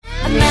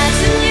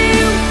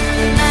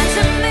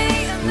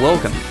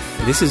Welcome.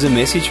 This is a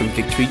message from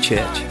Victory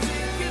Church.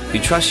 We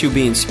trust you'll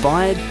be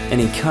inspired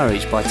and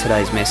encouraged by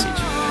today's message.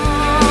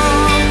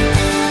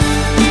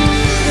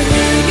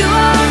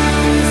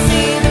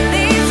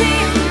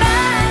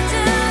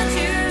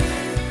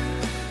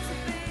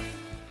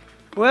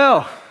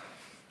 Well,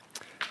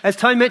 as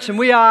Tony mentioned,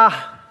 we are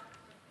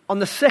on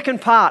the second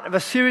part of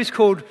a series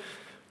called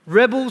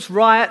Rebels,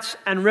 Riots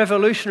and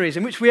Revolutionaries,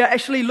 in which we are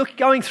actually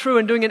going through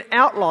and doing an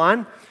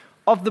outline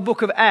of the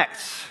book of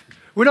Acts.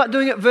 We're not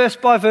doing it verse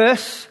by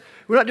verse.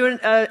 We're not doing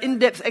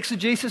in-depth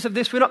exegesis of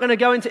this. We're not going to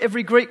go into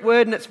every Greek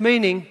word and its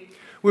meaning.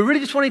 We're really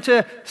just wanting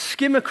to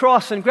skim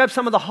across and grab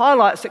some of the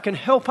highlights that can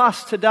help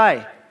us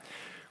today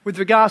with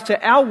regards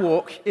to our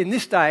walk in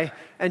this day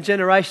and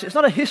generation. It's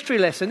not a history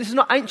lesson. This is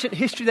not ancient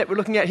history that we're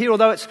looking at here,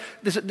 although it's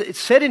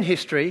set in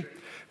history,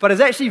 but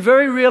it's actually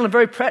very real and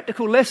very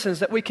practical lessons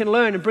that we can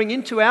learn and bring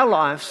into our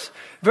lives,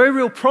 very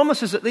real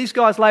promises that these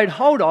guys laid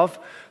hold of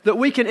that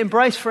we can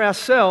embrace for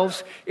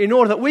ourselves in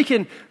order that we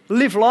can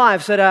live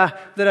lives that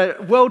are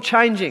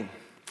world-changing.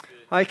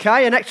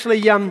 Okay, and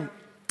actually,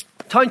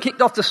 Tone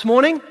kicked off this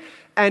morning,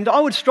 and I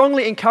would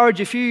strongly encourage,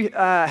 if you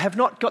have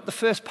not got the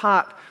first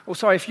part,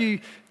 if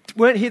you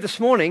weren't here this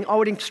morning, I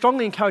would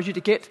strongly encourage you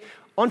to get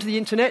onto the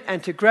internet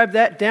and to grab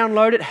that,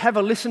 download it, have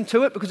a listen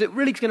to it, because it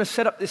really is going to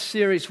set up this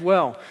series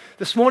well.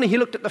 This morning he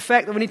looked at the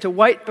fact that we need to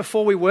wait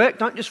before we work.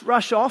 Don't just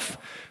rush off,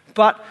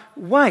 but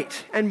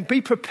wait and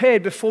be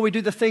prepared before we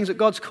do the things that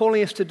God's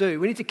calling us to do.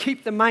 We need to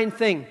keep the main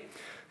thing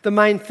the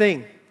main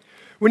thing.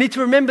 We need to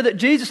remember that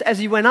Jesus, as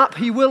he went up,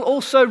 he will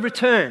also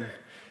return.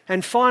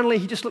 And finally,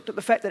 he just looked at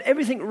the fact that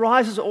everything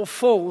rises or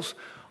falls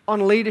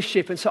on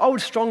leadership. And so I would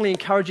strongly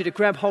encourage you to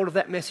grab hold of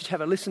that message, have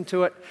a listen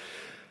to it.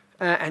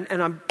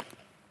 And I'm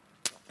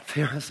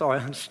sorry,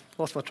 I just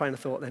lost my train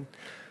of thought then.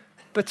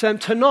 But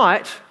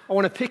tonight, I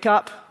want to pick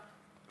up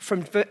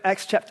from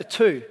Acts chapter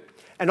 2.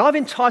 And I've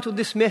entitled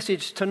this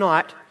message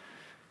tonight,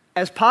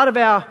 as part of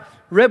our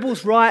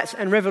Rebels, Riots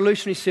and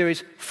Revolutionary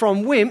series,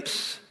 From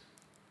Wimps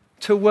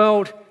to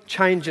World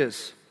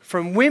Changers.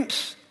 From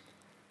Wimps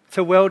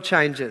to World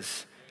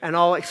Changers. And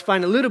I'll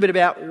explain a little bit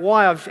about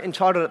why I've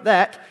entitled it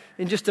that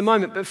in just a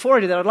moment. But before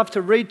I do that, I'd love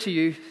to read to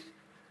you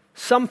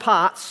some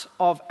parts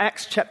of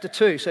Acts chapter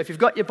 2. So if you've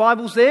got your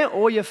Bibles there,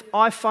 or your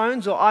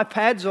iPhones or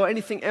iPads or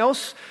anything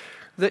else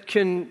that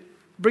can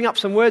bring up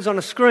some words on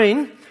a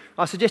screen,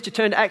 I suggest you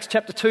turn to Acts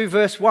chapter 2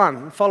 verse 1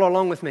 and follow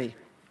along with me.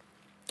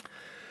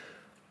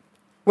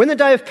 When the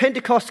day of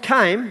Pentecost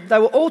came, they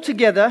were all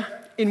together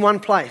in one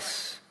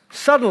place.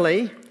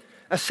 Suddenly,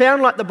 a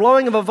sound like the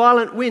blowing of a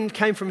violent wind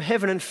came from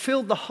heaven and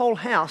filled the whole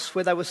house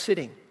where they were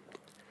sitting.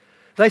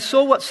 They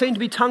saw what seemed to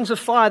be tongues of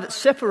fire that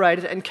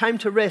separated and came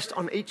to rest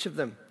on each of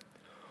them.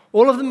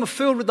 All of them were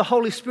filled with the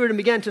Holy Spirit and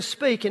began to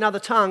speak in other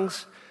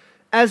tongues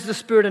as the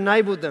Spirit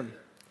enabled them.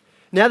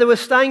 Now they were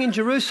staying in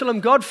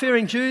Jerusalem,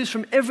 God-fearing Jews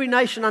from every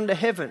nation under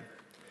heaven.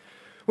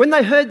 When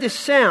they heard this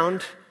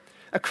sound,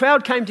 a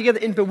crowd came together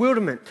in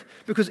bewilderment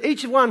because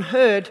each one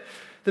heard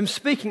them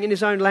speaking in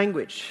his own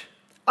language.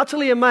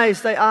 Utterly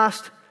amazed, they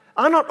asked,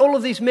 "Are not all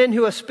of these men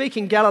who are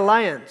speaking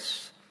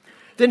Galileans?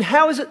 Then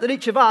how is it that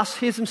each of us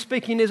hears them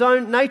speaking in his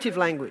own native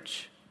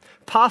language?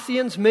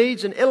 Parthians,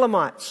 Medes and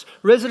Elamites,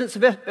 residents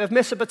of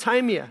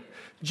Mesopotamia,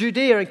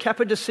 Judea and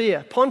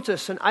Cappadocia,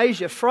 Pontus and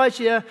Asia,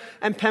 Phrygia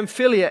and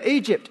Pamphylia,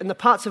 Egypt and the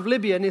parts of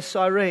Libya near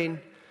Cyrene,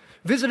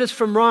 visitors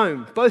from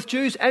Rome, both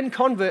Jews and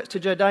converts to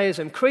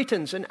Judaism,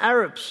 Cretans and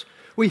Arabs.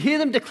 We hear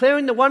them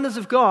declaring the wonders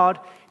of God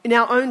in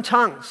our own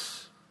tongues."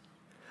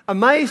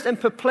 Amazed and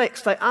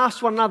perplexed, they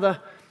asked one another,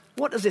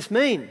 "What does this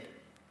mean?"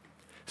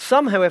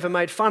 Some, however,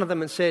 made fun of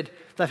them and said,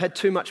 "They've had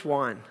too much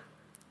wine."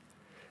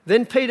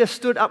 Then Peter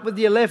stood up with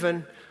the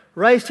 11,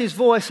 raised his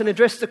voice and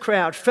addressed the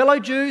crowd, "Fellow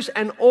Jews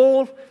and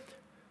all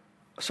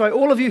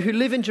of you who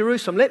live in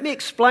Jerusalem, let me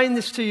explain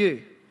this to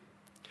you.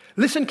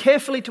 Listen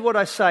carefully to what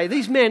I say.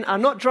 These men are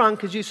not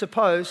drunk as you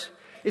suppose.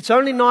 It's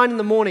only 9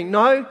 a.m.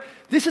 No,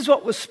 this is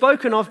what was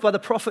spoken of by the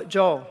prophet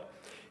Joel.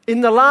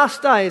 In the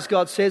last days,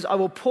 God says, I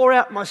will pour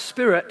out my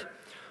Spirit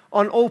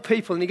on all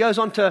people. And he goes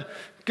on to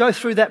go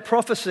through that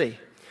prophecy.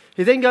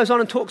 He then goes on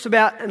and talks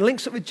about and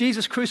links it with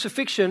Jesus'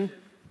 crucifixion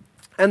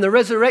and the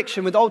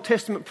resurrection with Old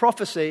Testament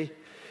prophecy.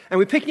 And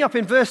we're picking up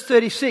in verse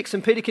 36,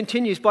 and Peter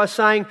continues by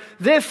saying,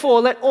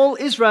 "Therefore let all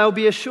Israel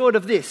be assured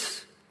of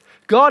this.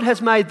 God has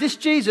made this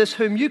Jesus,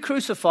 whom you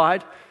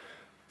crucified,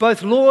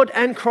 both Lord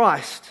and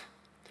Christ."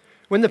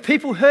 When the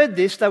people heard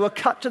this, they were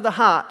cut to the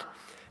heart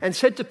and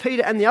said to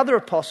Peter and the other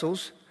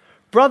apostles,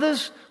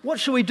 "Brothers, what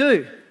shall we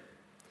do?"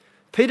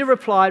 Peter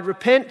replied,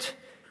 "Repent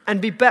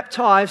and be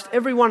baptized,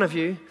 every one of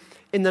you,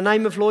 in the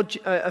name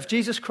of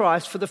Jesus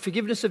Christ for the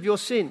forgiveness of your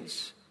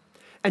sins,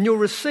 and you'll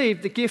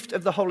receive the gift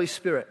of the Holy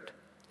Spirit.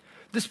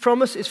 This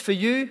promise is for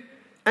you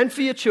and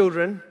for your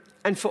children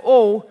and for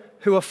all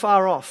who are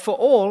far off, for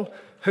all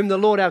whom the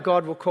Lord our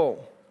God will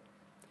call."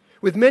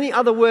 With many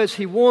other words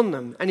he warned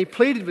them, and he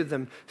pleaded with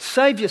them,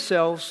 "Save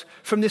yourselves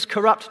from this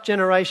corrupt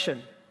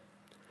generation."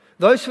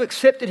 Those who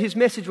accepted his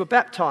message were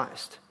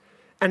baptized,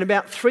 and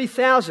about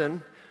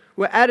 3,000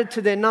 were added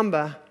to their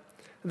number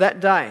that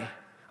day.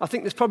 I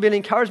think there's probably an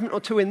encouragement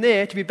or two in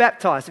there to be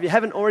baptized if you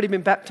haven't already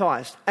been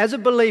baptized. As a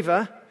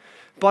believer,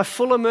 by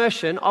full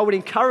immersion, I would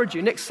encourage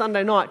you next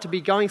Sunday night to be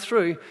going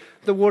through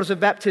the waters of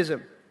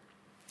baptism.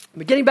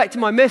 But getting back to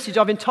my message,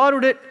 I've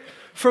entitled it,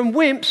 From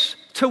Wimps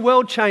to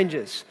World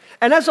Changers.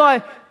 And as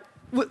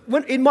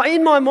in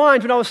my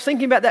mind, when I was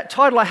thinking about that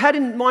title, I had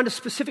in mind a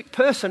specific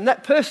person.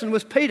 That person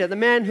was Peter, the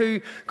man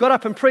who got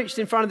up and preached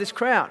in front of this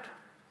crowd.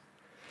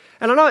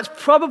 And I know it's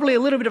probably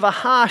a little bit of a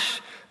harsh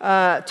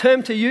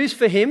term to use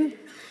for him.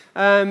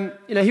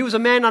 He was a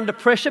man under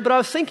pressure, but I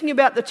was thinking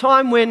about the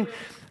time when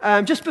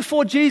just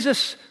before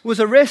Jesus was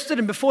arrested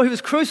and before he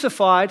was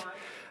crucified,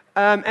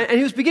 and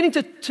he was beginning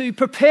to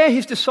prepare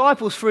his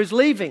disciples for his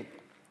leaving.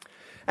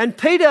 And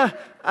Peter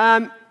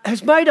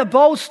has made a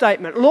bold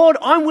statement. Lord,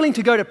 I'm willing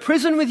to go to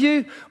prison with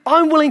you.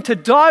 I'm willing to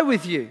die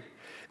with you.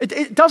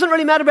 It doesn't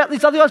really matter about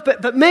these other guys,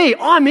 but me,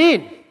 I'm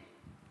in.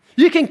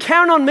 You can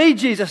count on me,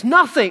 Jesus.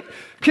 Nothing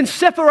can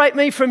separate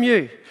me from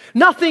you.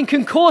 Nothing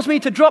can cause me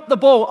to drop the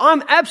ball.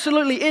 I'm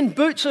absolutely in,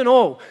 boots and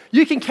all.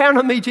 You can count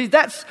on me, Jesus.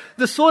 That's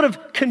the sort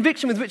of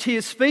conviction with which he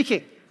is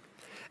speaking.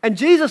 And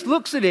Jesus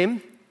looks at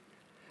him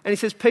and he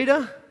says,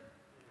 Peter,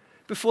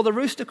 before the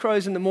rooster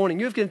crows in the morning,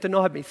 you've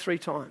denied me 3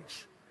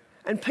 times.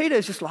 And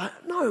Peter's just like,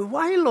 no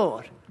way,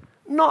 Lord,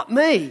 not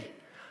me.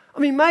 I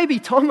mean, maybe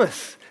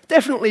Thomas,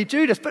 definitely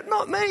Judas, but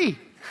not me.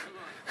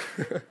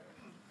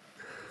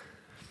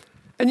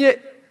 And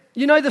yet,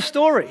 you know the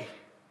story.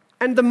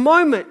 And the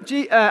moment,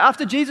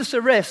 after Jesus'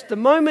 arrest, the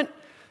moment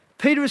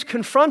Peter is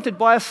confronted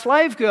by a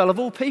slave girl of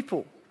all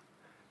people.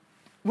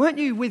 Weren't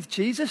you with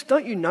Jesus?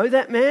 Don't you know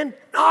that man?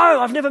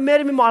 No, I've never met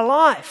him in my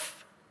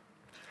life.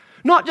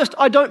 Not just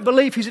I don't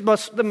believe he's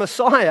the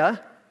Messiah.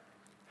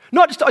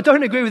 Not just I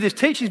don't agree with his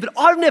teachings, but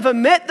I've never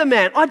met the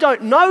man. I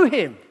don't know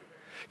him.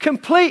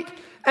 Complete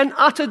and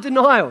utter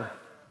denial.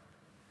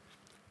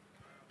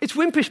 It's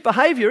wimpish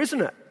behavior,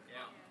 isn't it? Yeah.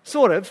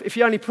 Sort of, if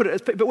you only put it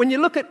as... But when you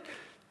look at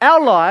our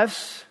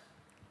lives,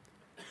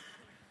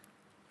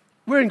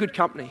 we're in good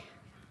company.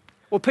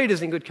 Well,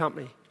 Peter's in good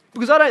company.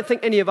 Because I don't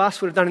think any of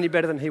us would have done any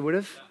better than he would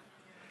have.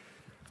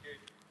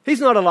 He's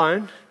not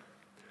alone.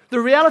 The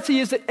reality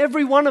is that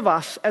every one of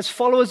us, as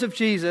followers of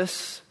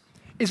Jesus,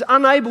 is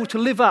unable to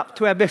live up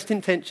to our best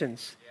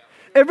intentions.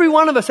 Every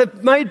one of us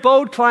have made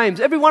bold claims.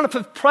 Every one of us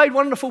have prayed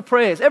wonderful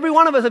prayers. Every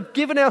one of us have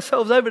given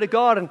ourselves over to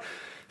God and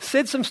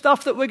said some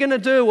stuff that we're going to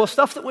do or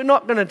stuff that we're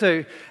not going to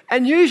do.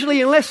 And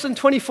usually in less than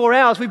 24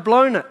 hours, we've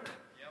blown it.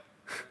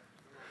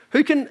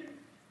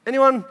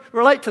 Anyone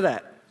relate to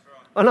that?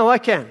 I know I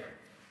can.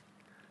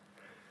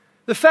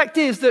 The fact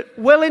is that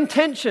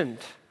well-intentioned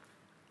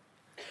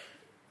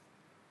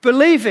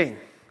believing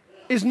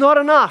is not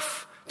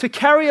enough to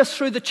carry us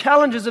through the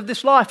challenges of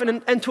this life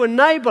and to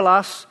enable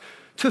us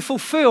to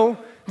fulfill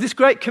this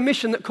great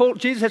commission that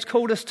Jesus has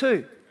called us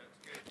to.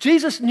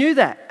 Jesus knew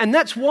that, and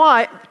that's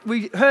why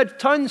we heard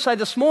Tone say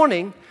this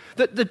morning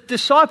that the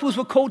disciples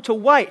were called to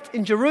wait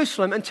in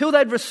Jerusalem until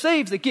they'd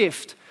received the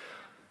gift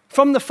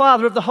from the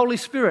Father of the Holy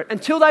Spirit,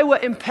 until they were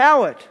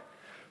empowered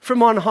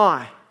from on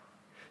high.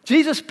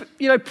 Jesus,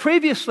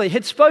 previously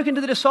had spoken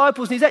to the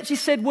disciples, and he's actually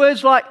said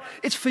words like,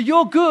 it's for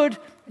your good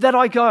that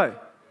I go.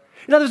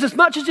 In other words, as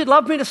much as you'd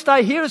love me to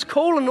stay here, as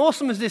cool and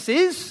awesome as this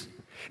is,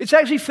 it's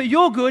actually for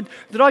your good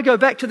that I go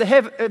back to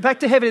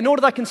heaven in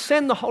order that I can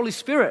send the Holy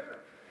Spirit.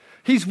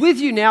 He's with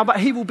you now, but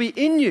he will be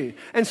in you.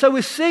 And so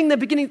we're seeing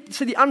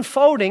the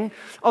unfolding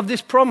of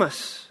this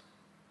promise.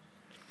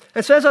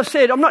 And so as I've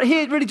said, I'm not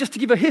here really just to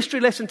give a history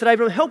lesson today,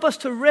 but to help us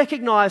to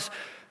recognize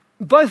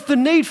both the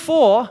need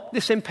for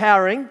this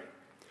empowering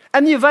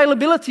and the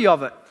availability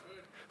of it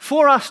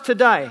for us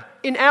today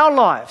in our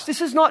lives.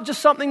 This is not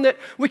just something that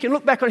we can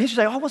look back on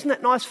history and say, oh, wasn't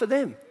that nice for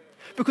them?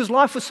 Because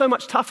life was so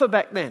much tougher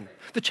back then.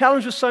 The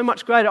challenge was so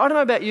much greater. I don't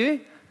know about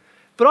you,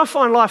 but I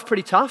find life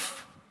pretty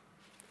tough.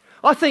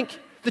 I think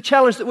the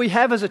challenge that we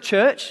have as a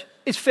church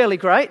is fairly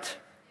great.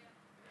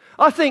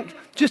 I think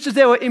just as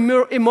there were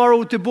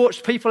immoral,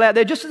 debauched people out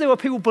there, just as there were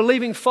people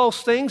believing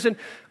false things, and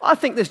I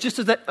think there's just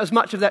as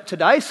much of that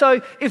today.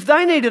 So if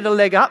they needed a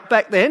leg up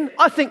back then,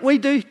 I think we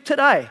do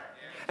today.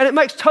 And it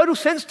makes total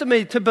sense to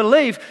me to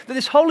believe that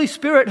this Holy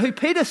Spirit, who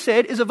Peter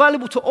said is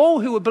available to all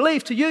who will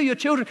believe, to you, your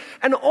children,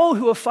 and all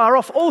who are far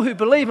off, all who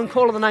believe and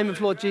call on the name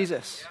of Lord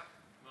Jesus.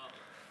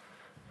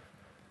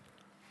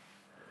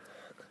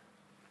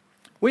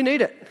 We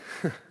need it.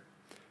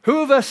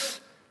 Who of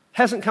us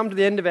hasn't come to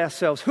the end of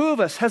ourselves? Who of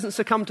us hasn't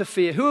succumbed to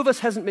fear? Who of us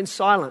hasn't been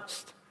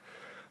silenced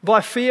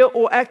by fear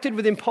or acted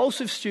with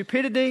impulsive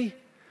stupidity?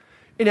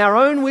 In our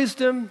own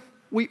wisdom,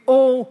 we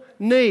all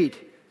need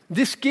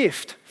this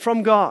gift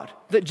from God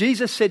that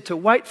Jesus said to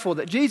wait for,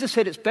 that Jesus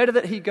said it's better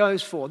that he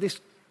goes for, this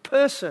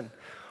person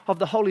of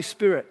the Holy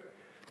Spirit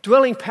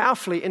dwelling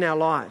powerfully in our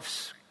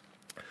lives.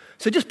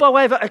 So just by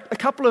way of a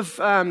couple of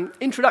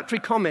introductory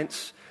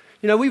comments,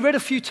 we read a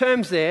few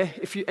terms there,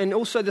 and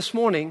also this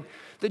morning,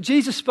 that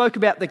Jesus spoke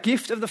about the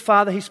gift of the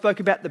Father. He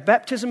spoke about the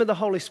baptism of the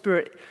Holy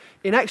Spirit.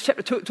 In Acts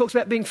chapter 2, it talks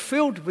about being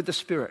filled with the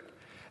Spirit.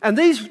 And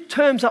these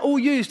terms are all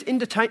used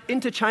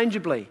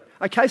interchangeably.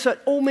 Okay, so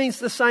it all means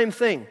the same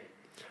thing.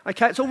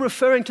 Okay, it's all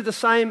referring to the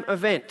same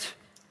event.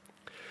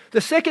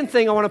 The second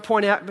thing I want to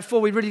point out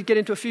before we really get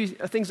into a few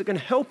things that can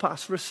help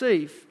us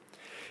receive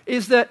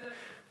is that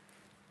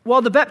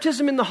while the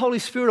baptism in the Holy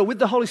Spirit or with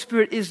the Holy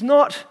Spirit is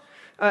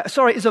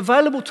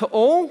available to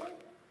all,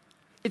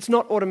 it's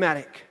not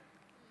automatic.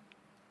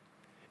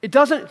 It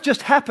doesn't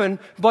just happen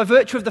by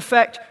virtue of the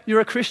fact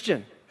you're a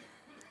Christian.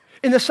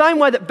 In the same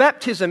way that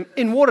baptism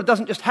in water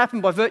doesn't just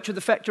happen by virtue of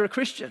the fact you're a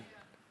Christian.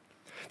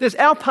 There's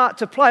our part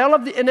to play. I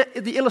love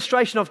the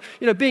illustration of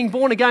being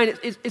born again.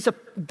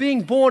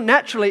 Being born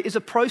naturally is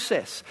a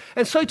process.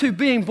 And so too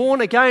being born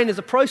again is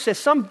a process.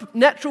 Some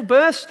natural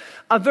births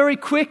are very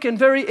quick and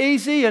very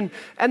easy and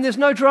there's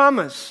no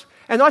dramas.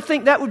 And I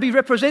think that would be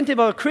representative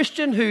of a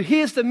Christian who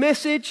hears the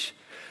message,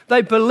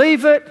 they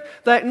believe it,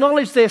 they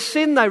acknowledge their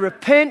sin, they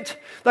repent,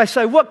 they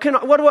say,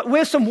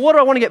 where's some water?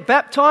 I want to get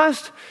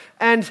baptized.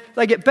 And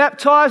they get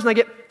baptized and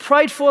they get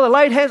prayed for, they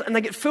laid hands, and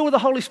they get filled with the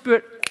Holy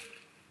Spirit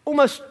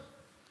almost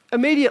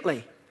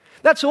immediately.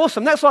 That's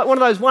awesome. That's like one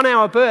of those 1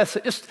 hour births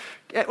that just,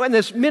 when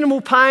there's minimal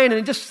pain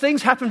and just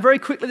things happen very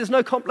quickly, there's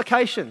no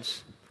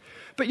complications.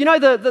 But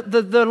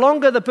the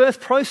longer the birth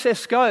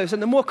process goes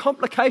and the more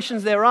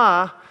complications there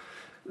are,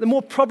 the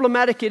more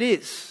problematic it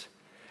is.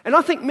 And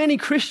I think many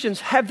Christians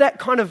have that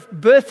kind of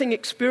birthing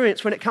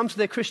experience when it comes to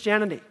their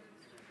Christianity.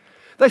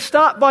 They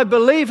start by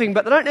believing,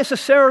 but they don't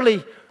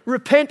necessarily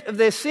repent of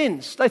their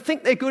sins. They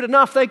think they're good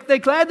enough. They're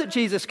glad that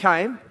Jesus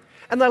came,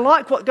 and they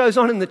like what goes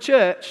on in the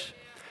church,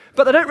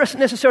 but they don't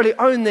necessarily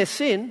own their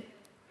sin.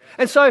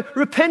 And so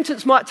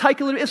repentance might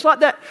take a little bit. It's like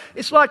that.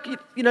 It's like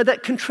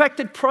that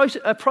contracted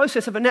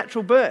process of a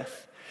natural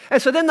birth.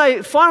 And so then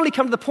they finally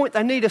come to the point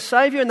they need a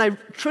Savior, and they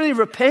truly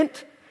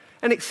repent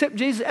and accept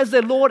Jesus as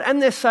their Lord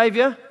and their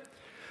Savior.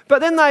 But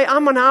then they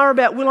and ah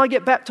about, will I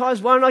get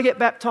baptized? Won't I get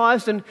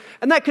baptized? And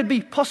that could be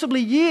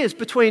possibly years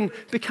between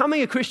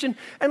becoming a Christian.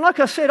 And like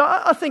I said,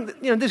 I think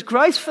that, there's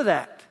grace for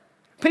that.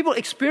 People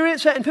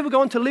experience that and people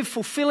go on to live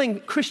fulfilling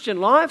Christian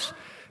lives.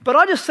 But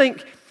I just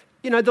think,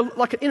 with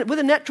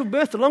a natural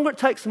birth, the longer it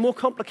takes, the more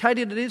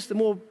complicated it is, the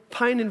more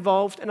pain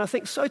involved. And I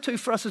think so too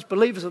for us as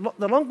believers,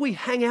 the longer we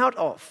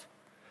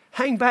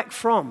hang back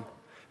from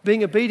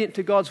being obedient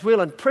to God's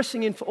will and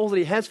pressing in for all that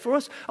He has for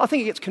us, I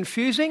think it gets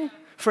confusing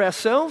for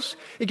ourselves.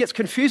 It gets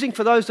confusing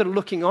for those that are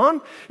looking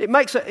on.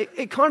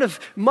 It kind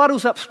of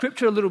muddles up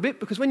Scripture a little bit,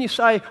 because when you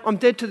say, I'm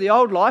dead to the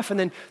old life, and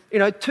then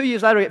 2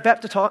 years later I get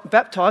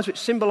baptized, which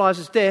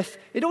symbolizes death,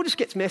 it all just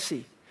gets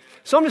messy.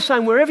 So I'm just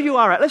saying, wherever you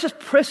are at, let's just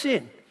press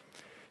in.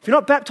 If you're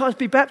not baptized,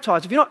 be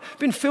baptized. If you're not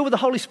been filled with the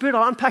Holy Spirit,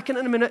 I'll unpack it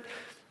in a minute.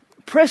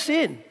 Press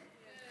in.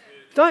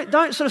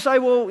 Don't sort of say,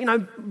 well,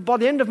 by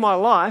the end of my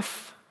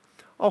life,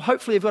 I'll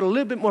hopefully have got a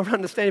little bit more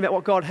understanding about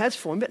what God has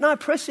for me. But no,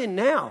 press in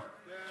now.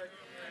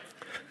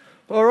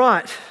 All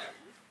right.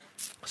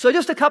 So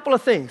just a couple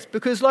of things,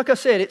 because like I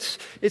said,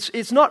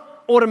 it's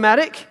not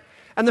automatic.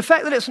 And the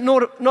fact that it's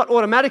not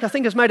automatic, I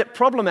think, has made it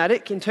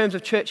problematic in terms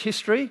of church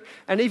history.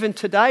 And even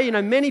today,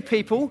 many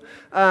people,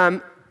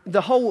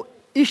 the whole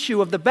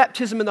issue of the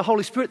baptism in the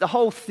Holy Spirit, the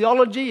whole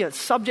theology and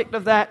subject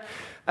of that,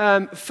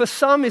 for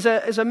some is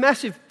a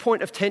massive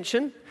point of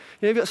tension.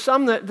 You've got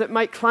some that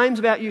make claims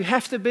about you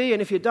have to be,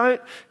 and if you don't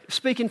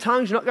speak in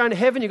tongues, you're not going to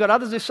heaven. You've got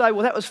others who say,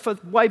 well, that was for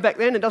way back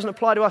then, it doesn't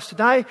apply to us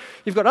today.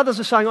 You've got others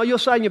who are saying, oh, you're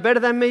saying you're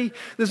better than me.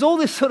 There's all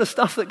this sort of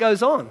stuff that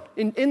goes on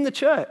in the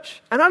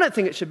church. And I don't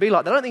think it should be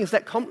like that. I don't think it's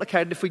that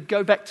complicated if we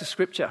go back to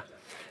Scripture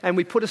and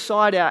we put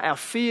aside our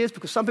fears,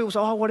 because some people say,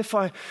 oh, what if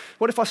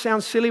I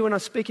sound silly when I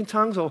speak in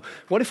tongues? Or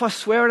what if I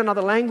swear in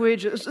another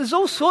language? There's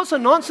all sorts of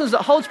nonsense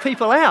that holds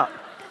people out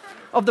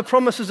of the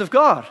promises of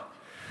God.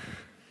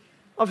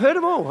 I've heard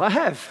them all. I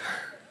have.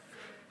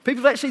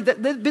 People have actually,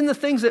 there's been the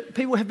things that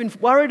people have been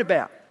worried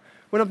about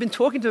when I've been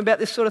talking to them about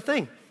this sort of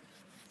thing.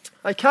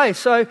 Okay,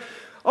 so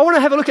I want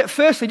to have a look at,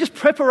 firstly, just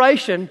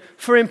preparation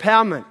for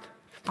empowerment.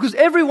 Because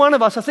every one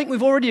of us, I think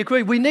we've already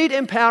agreed, we need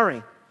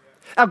empowering.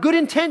 Our good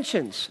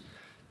intentions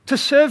to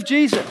serve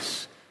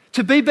Jesus,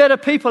 to be better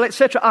people,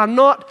 etc., are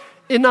not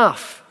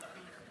enough.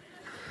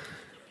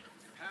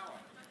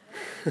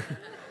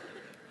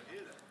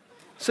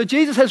 So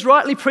Jesus has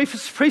rightly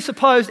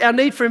presupposed our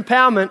need for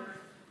empowerment.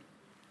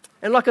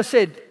 And like I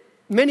said,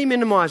 many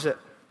minimize it.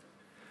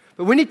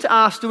 But we need to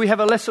ask, do we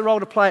have a lesser role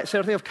to play? I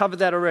think I've covered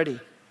that already.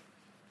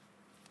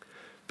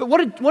 But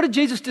what did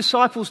Jesus'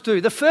 disciples do?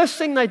 The first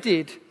thing they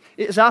did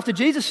is, after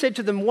Jesus said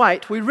to them,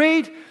 wait, we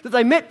read that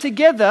they met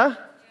together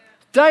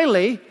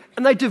daily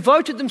and they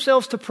devoted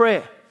themselves to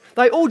prayer.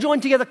 They all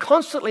joined together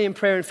constantly in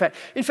prayer, in fact.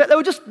 In fact, they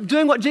were just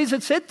doing what Jesus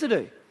had said to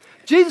do.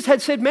 Jesus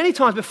had said many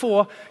times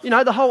before,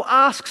 the whole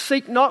ask,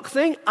 seek, knock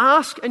thing.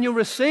 Ask and you'll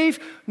receive.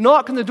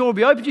 Knock and the door will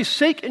be opened. You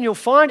seek and you'll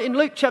find. In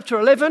Luke chapter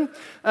 11,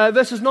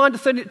 verses 9 to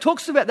 13, it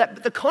talks about that.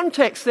 But the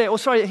context there,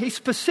 he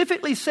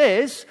specifically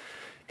says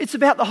it's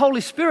about the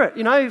Holy Spirit.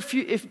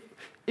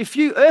 If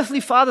you earthly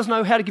fathers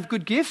know how to give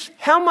good gifts,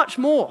 how much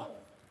more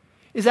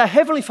is our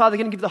Heavenly Father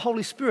going to give the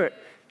Holy Spirit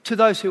to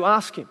those who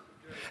ask Him?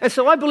 And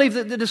so I believe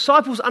that the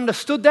disciples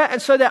understood that,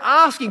 and so they're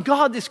asking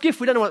God this gift.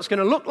 We don't know what it's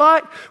going to look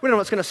like. We don't know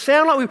what it's going to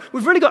sound like.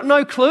 We've really got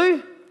no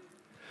clue.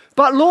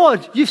 But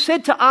Lord, you've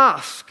said to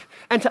ask,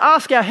 and to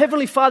ask our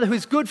Heavenly Father who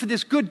is good for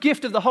this good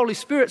gift of the Holy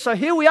Spirit. So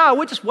here we are,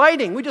 we're just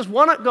waiting, we just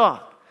want it,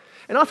 God.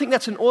 And I think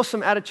that's an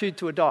awesome attitude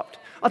to adopt.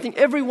 I think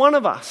every one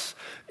of us,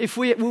 if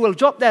we will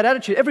adopt that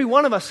attitude, every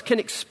one of us can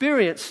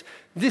experience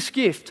this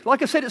gift.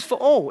 Like I said, it's for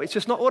all, it's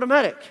just not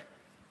automatic.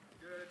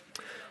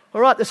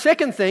 All right, the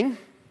second thing,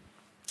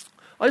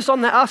 I just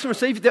on that ask and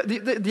receive,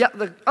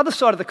 the other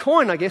side of the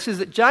coin, I guess, is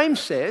that James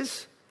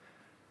says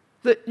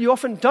that you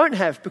often don't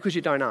have because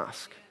you don't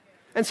ask.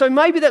 And so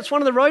maybe that's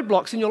one of the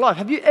roadblocks in your life.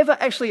 Have you ever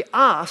actually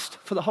asked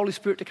for the Holy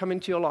Spirit to come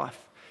into your life?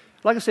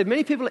 Like I said,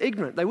 many people are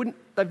ignorant.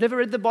 They've never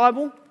read the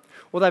Bible,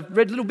 or they've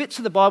read little bits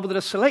of the Bible that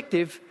are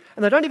selective,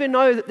 and they don't even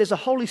know that there's a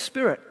Holy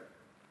Spirit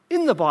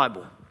in the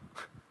Bible.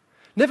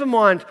 Never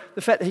mind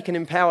the fact that he can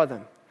empower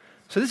them.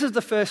 So this is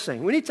the first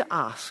thing. We need to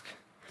ask.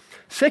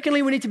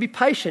 Secondly, we need to be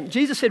patient.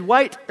 Jesus said,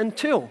 wait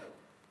until.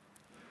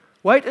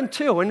 Wait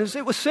until. And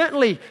it was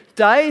certainly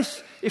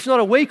days, if not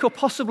a week or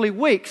possibly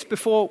weeks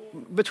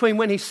between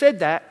when he said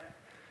that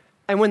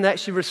and when they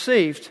actually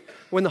received,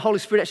 when the Holy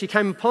Spirit actually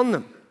came upon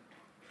them.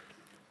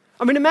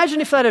 I mean,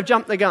 imagine if they'd have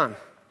jumped the gun.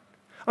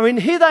 I mean,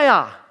 here they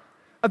are,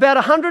 about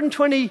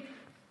 120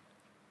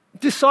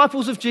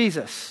 disciples of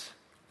Jesus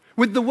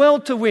with the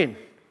world to win,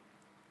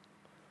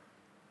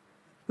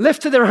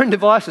 left to their own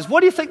devices.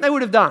 What do you think they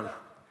would have done?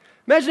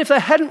 Imagine if they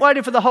hadn't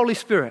waited for the Holy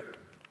Spirit.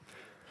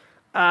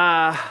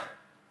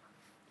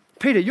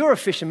 Peter, you're a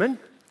fisherman.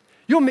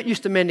 You're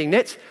used to mending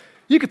nets.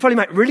 You could probably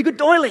make really good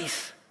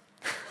doilies.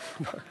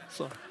 No,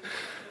 sorry.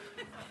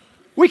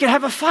 We could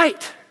have a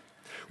fight.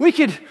 We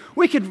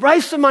could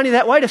raise some money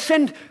that way to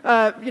send,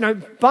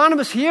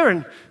 Barnabas here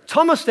and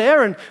Thomas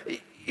there, and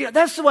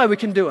that's the way we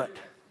can do it.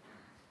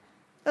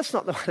 That's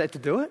not the way to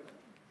do it.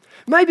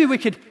 Maybe we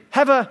could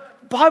have a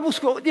Bible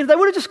school. They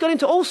would have just got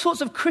into all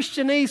sorts of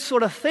Christianese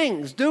sort of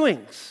things,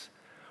 doings,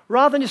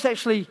 rather than just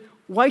actually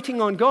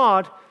waiting on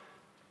God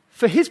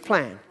for his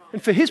plan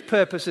and for his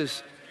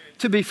purposes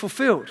to be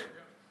fulfilled.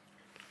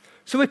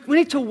 So we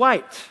need to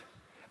wait.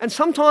 And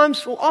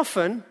sometimes, or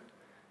often,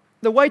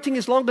 the waiting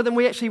is longer than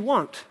we actually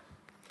want.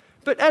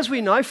 But as we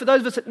know, for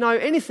those of us that know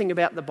anything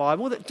about the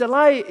Bible, that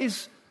delay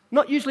is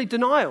not usually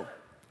denial.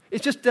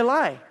 It's just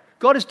delay.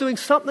 God is doing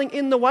something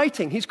in the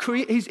waiting.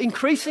 He's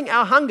increasing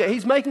our hunger.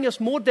 He's making us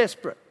more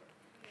desperate.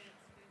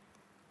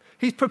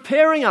 He's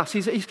preparing us.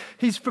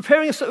 He's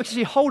preparing us so we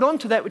can hold on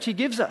to that which he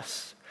gives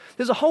us.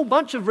 There's a whole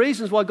bunch of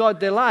reasons why God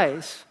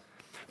delays,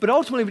 but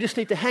ultimately we just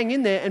need to hang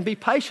in there and be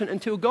patient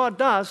until God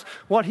does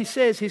what he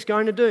says he's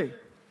going to do.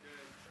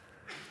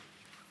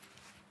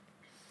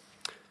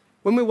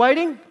 When we're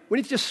waiting, we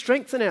need to just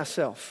strengthen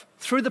ourselves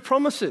through the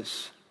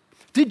promises.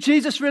 Did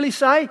Jesus really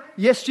say?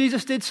 Yes,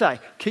 Jesus did say.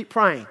 Keep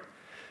praying.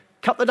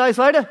 A couple of days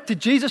later, did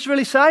Jesus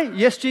really say?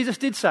 Yes, Jesus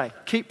did say.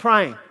 Keep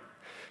praying.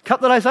 A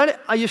couple of days later,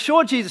 are you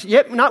sure, Jesus?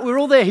 Yep, no, we're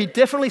all there. He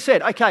definitely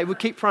said, okay, we'll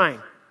keep praying.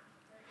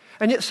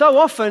 And yet so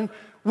often,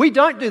 we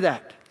don't do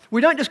that.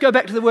 We don't just go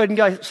back to the Word and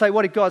go say,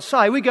 what did God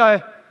say? We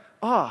go,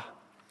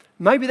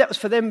 maybe that was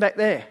for them back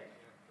there.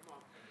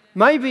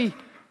 Maybe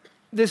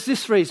there's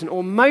this reason,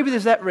 or maybe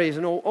there's that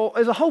reason, or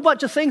there's a whole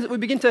bunch of things that we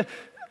begin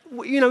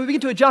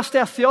to adjust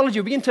our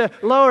theology, we begin to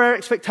lower our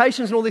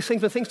expectations and all these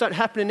things when things don't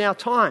happen in our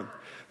time.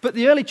 But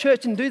the early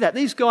church didn't do that.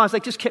 These guys, they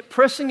just kept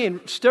pressing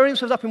in, stirring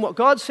themselves up in what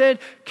God said,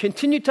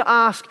 continued to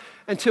ask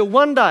until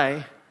one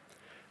day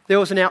there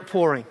was an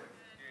outpouring.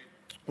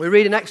 We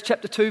read in Acts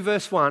chapter 2,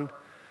 verse 1,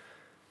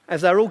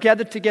 as they were all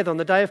gathered together on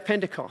the day of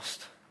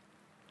Pentecost,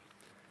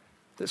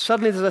 that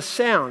suddenly there's a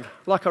sound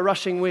like a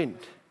rushing wind.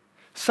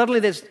 Suddenly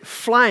there's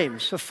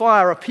flames of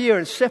fire appear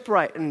and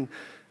separate and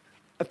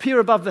appear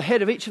above the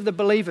head of each of the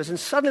believers. And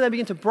suddenly they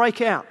begin to break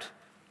out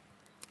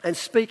and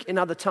speak in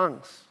other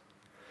tongues.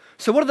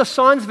 So what are the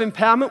signs of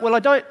empowerment? Well,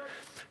 I don't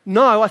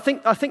know. I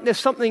think there's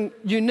something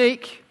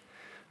unique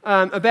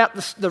about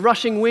the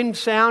rushing wind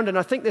sound, and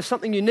I think there's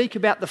something unique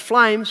about the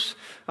flames.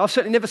 I've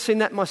certainly never seen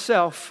that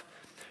myself.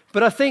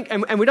 But I think,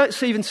 and we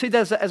don't even see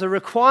that as a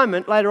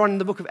requirement later on in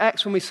the book of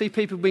Acts when we see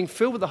people being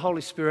filled with the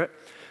Holy Spirit,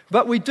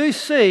 but we do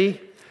see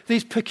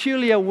these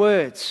peculiar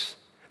words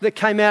that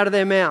came out of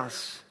their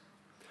mouths.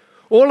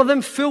 All of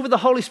them filled with the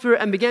Holy Spirit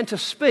and began to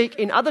speak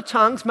in other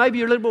tongues. Maybe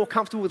you're a little more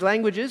comfortable with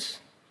languages.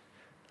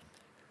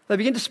 They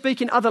began to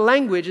speak in other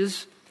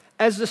languages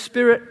as the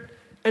Spirit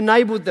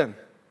enabled them.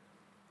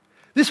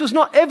 This was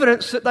not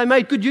evidence that they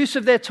made good use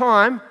of their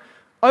time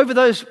over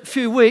those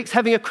few weeks,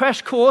 having a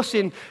crash course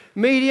in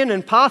Median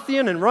and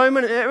Parthian and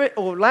Roman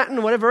or Latin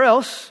or whatever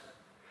else.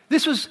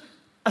 This was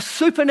a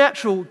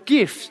supernatural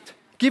gift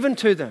given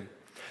to them.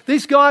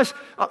 These guys,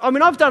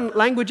 I've done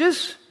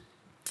languages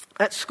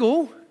at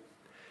school,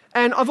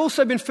 and I've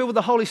also been filled with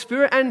the Holy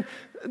Spirit, and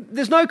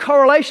there's no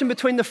correlation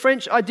between the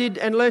French I did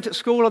and learnt at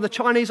school, or the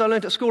Chinese I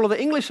learnt at school, or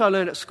the English I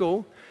learnt at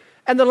school,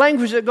 and the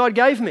language that God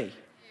gave me.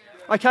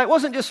 Okay, it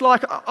wasn't just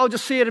like, I'll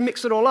just see it and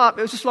mix it all up.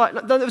 It was just like,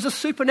 there was a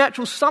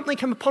supernatural something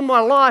came upon my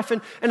life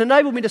and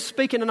enabled me to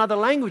speak in another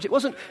language. It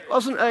wasn't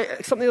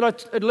something that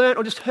I had learnt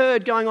or just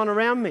heard going on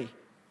around me.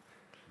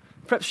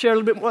 Perhaps share a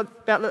little bit more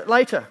about that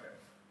later.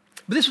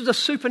 But this was a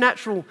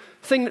supernatural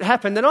thing that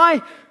happened. And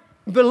I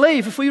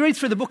believe, if we read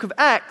through the book of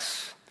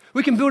Acts,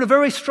 we can build a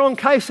very strong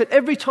case that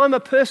every time a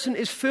person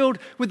is filled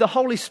with the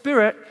Holy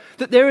Spirit,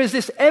 that there is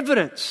this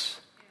evidence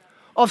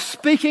of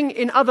speaking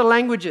in other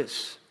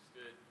languages.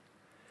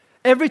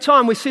 Every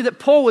time we see that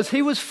Paul was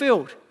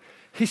filled.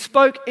 He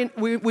spoke in,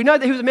 we know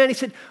that he was a man, he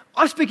said,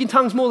 I speak in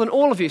tongues more than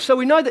all of you. So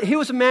we know that he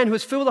was a man who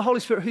was filled with the Holy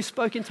Spirit who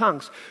spoke in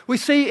tongues. We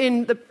see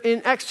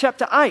in Acts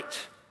chapter 8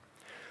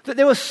 that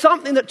there was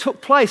something that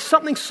took place,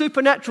 something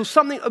supernatural,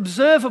 something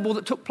observable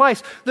that took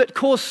place that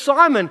caused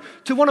Simon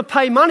to want to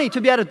pay money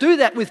to be able to do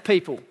that with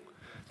people,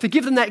 to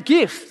give them that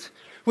gift.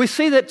 We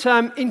see that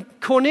in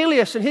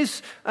Cornelius and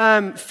his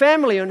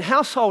family and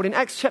household in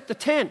Acts chapter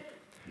 10,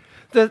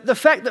 the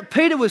fact that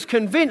Peter was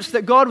convinced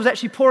that God was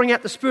actually pouring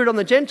out the Spirit on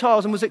the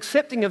Gentiles and was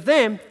accepting of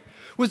them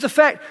was the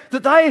fact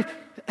that they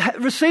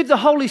received the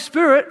Holy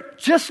Spirit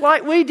just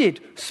like we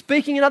did,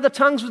 speaking in other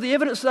tongues with the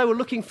evidence they were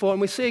looking for.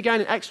 And we see again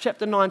in Acts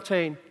chapter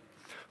 19,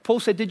 Paul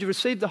said, did you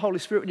receive the Holy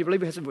Spirit when you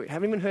believe? He said, we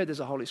haven't even heard there's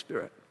a Holy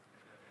Spirit.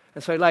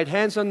 And so he laid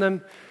hands on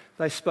them,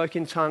 they spoke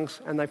in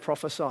tongues, and they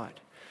prophesied.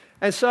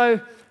 And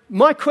so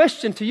my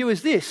question to you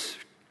is this: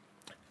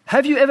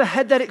 have you ever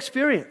had that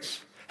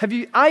experience? Have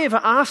you ever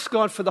asked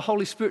God for the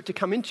Holy Spirit to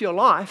come into your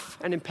life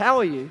and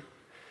empower you?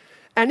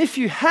 And if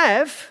you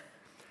have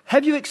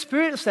you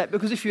experienced that?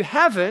 Because if you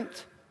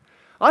haven't,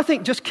 I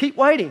think just keep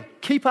waiting,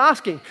 keep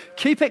asking,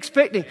 keep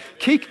expecting,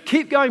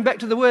 keep going back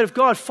to the Word of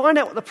God. Find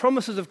out what the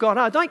promises of God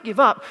are. Don't give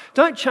up.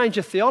 Don't change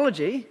your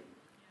theology.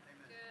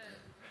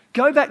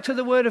 Go back to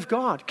the Word of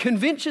God.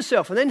 Convince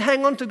yourself and then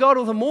hang on to God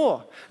all the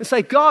more and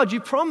say, God, you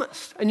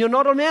promised, and you're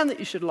not a man that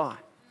you should lie.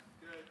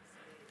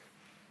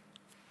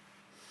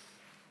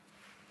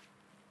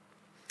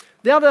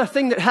 The other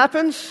thing that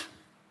happens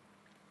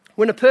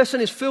when a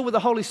person is filled with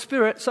the Holy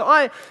Spirit, so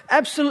I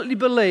absolutely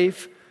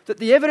believe that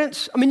the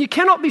evidence, you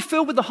cannot be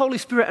filled with the Holy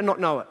Spirit and not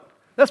know it.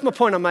 That's my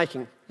point I'm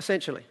making,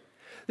 essentially.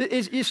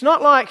 It's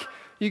not like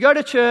you go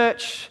to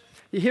church,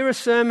 you hear a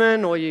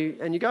sermon, or you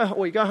go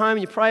home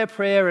and you pray a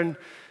prayer and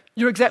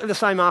you're exactly the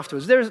same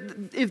afterwards.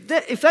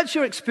 If that's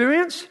your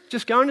experience,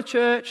 just going to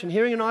church and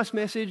hearing a nice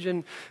message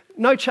and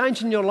no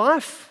change in your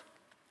life,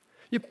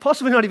 you're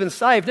possibly not even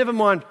saved, never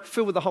mind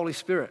filled with the Holy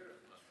Spirit.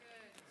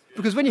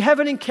 Because when you have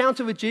an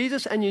encounter with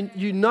Jesus and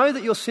you know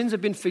that your sins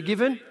have been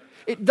forgiven,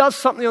 it does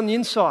something on the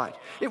inside.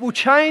 It will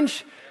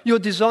change your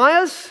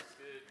desires,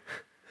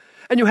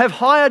 and you'll have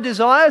higher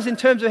desires in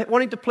terms of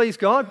wanting to please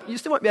God. You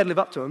still won't be able to live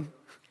up to them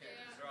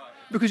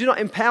because you're not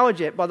empowered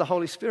yet by the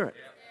Holy Spirit.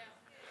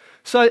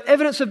 So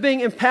evidence of being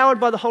empowered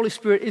by the Holy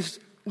Spirit is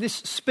this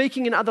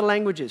speaking in other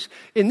languages.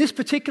 In this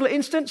particular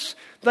instance,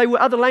 they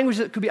were other languages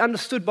that could be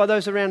understood by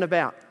those around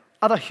about.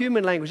 Other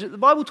human languages. The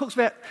Bible talks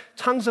about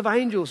tongues of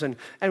angels, and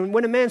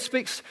when a man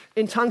speaks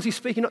in tongues, he's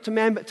speaking not to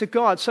man but to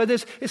God. So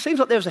it seems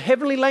like there's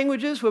heavenly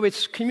languages where we're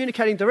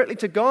communicating directly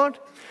to God,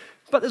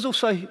 but there's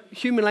also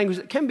human language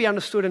that can be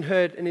understood and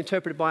heard and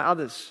interpreted by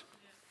others.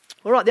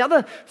 All right, the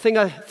other thing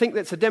I think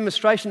that's a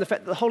demonstration of the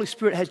fact that the Holy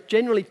Spirit has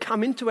generally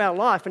come into our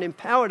life and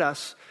empowered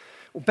us,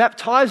 or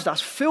baptized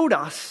us, filled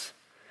us,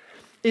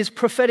 is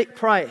prophetic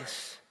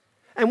praise.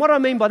 And what I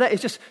mean by that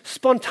is just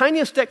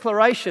spontaneous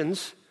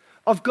declarations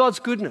of God's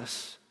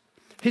goodness,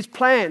 His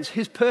plans,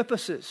 His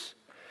purposes.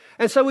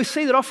 And so we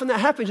see that often that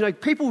happens.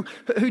 People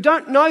who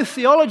don't know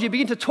theology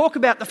begin to talk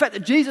about the fact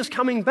that Jesus is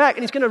coming back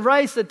and He's going to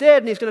raise the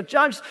dead and He's going to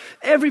judge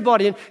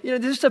everybody. And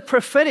there's just a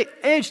prophetic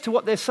edge to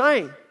what they're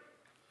saying.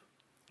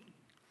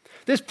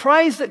 There's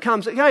praise that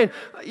comes. Again,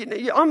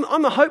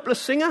 I'm a hopeless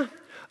singer.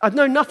 I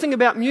know nothing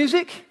about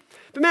music.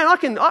 But man,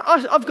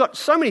 I've got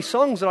so many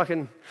songs that I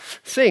can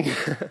sing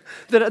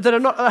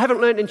that I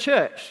haven't learned in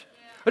church.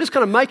 I just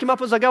kind of make them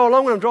up as I go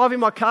along when I'm driving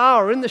my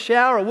car or in the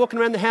shower or walking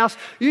around the house.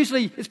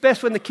 Usually it's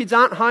best when the kids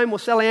aren't home or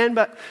Sally Ann,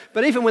 but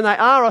even when they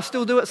are, I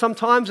still do it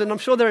sometimes, and I'm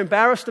sure they're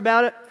embarrassed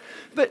about it.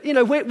 But,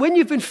 when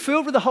you've been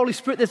filled with the Holy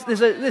Spirit,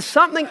 there's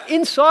something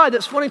inside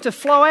that's wanting to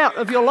flow out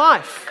of your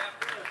life.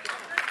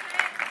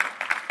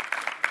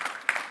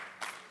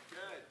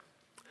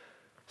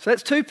 So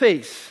that's 2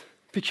 P's.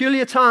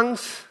 Peculiar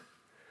tongues,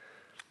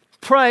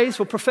 praise,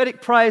 or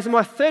prophetic praise. And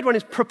my third one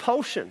is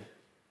propulsion.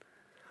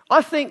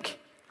 I think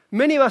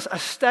many of us are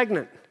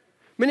stagnant.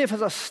 Many of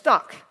us are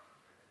stuck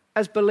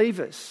as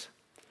believers.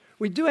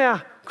 We do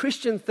our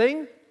Christian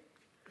thing,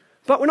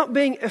 but we're not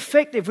being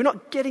effective. We're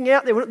not getting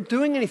out there. We're not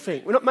doing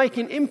anything. We're not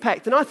making an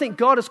impact. And I think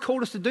God has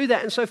called us to do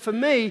that. And so for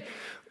me,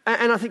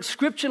 and I think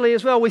scripturally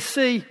as well, we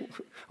see,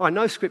 I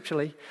know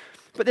scripturally,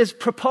 but there's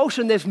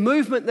propulsion, there's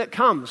movement that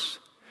comes.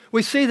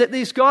 We see that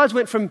these guys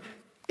went from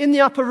in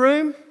the upper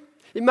room.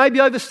 It may be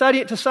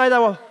overstating it to say they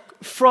were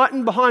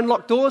frightened behind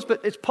locked doors,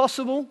 but it's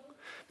possible,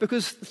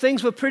 because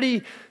things were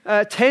pretty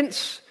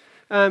tense.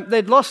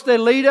 They'd lost their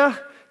leader.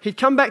 He'd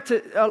come back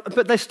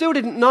but they still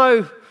didn't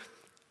know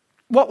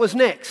what was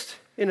next,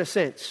 in a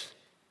sense.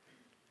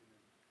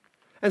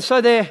 And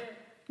so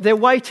they're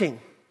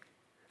waiting.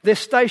 They're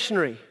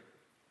stationary.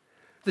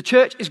 The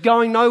church is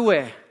going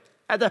nowhere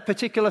at that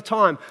particular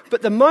time.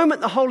 But the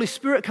moment the Holy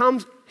Spirit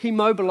comes, He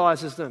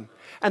mobilizes them.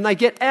 And they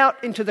get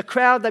out into the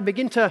crowd, they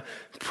begin to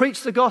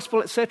preach the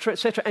gospel, etc.,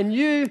 etc. And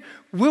you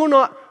will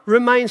not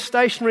remain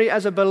stationary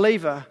as a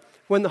believer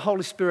when the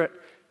Holy Spirit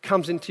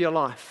comes into your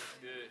life.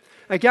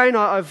 Again,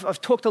 I've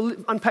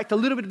unpacked a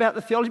little bit about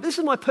the theology, but this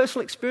is my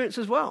personal experience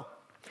as well.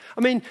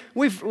 I mean,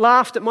 we've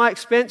laughed at my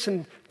expense,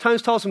 and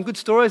Tone's told some good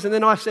stories, and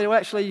then I said, well,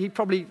 actually, he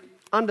probably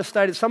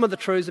understated some of the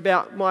truths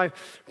about my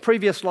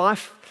previous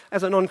life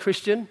as a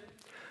non-Christian.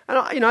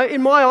 And,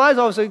 in my eyes,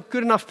 I was a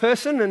good enough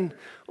person and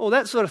all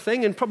that sort of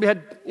thing, and probably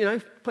had,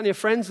 plenty of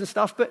friends and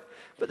stuff. But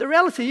the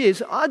reality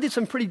is, I did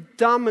some pretty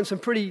dumb and some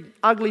pretty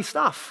ugly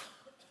stuff.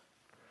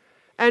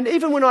 And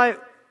even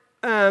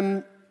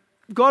when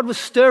God was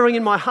stirring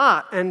in my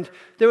heart, and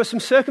there were some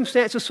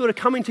circumstances sort of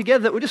coming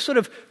together that were just sort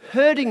of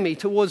herding me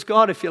towards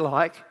God, if you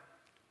like,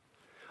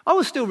 I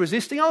was still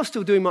resisting. I was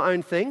still doing my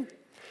own thing.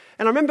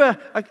 And I remember,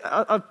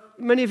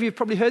 many of you have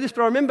probably heard this,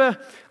 but I remember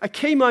a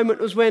key moment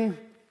was when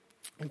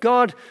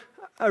God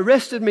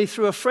arrested me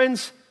through a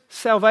friend's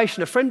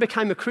salvation. A friend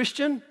became a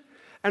Christian,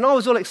 and I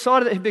was all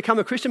excited that he'd become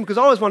a Christian because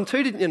I was one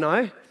too, didn't you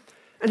know?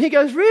 And he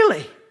goes,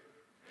 really?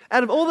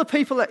 Out of all the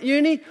people at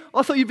uni,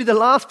 I thought you'd be the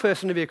last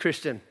person to be a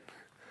Christian.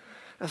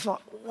 It's like,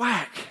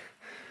 whack.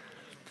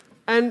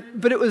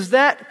 But it was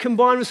that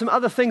combined with some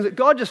other things that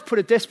God just put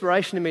a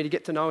desperation in me to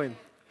get to know him.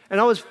 And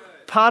I was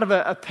part of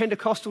a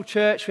Pentecostal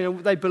church.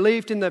 They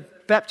believed in the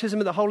baptism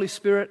of the Holy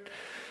Spirit,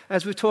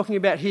 as we're talking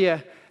about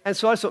here. And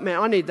so I thought, man,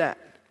 I need that.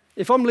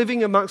 If I'm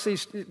living amongst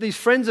these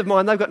friends of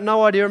mine, they've got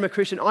no idea I'm a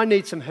Christian, I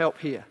need some help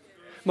here.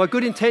 My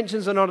good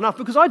intentions are not enough,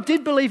 because I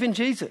did believe in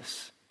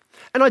Jesus.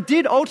 And I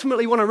did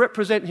ultimately want to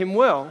represent him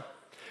well.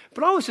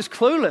 But I was just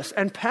clueless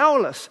and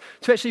powerless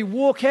to actually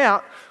walk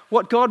out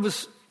what God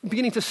was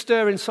beginning to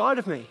stir inside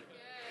of me.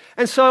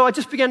 And so I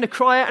just began to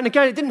cry out. And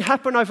again, it didn't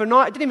happen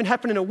overnight. It didn't even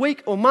happen in a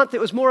week or month. It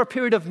was more a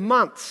period of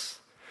months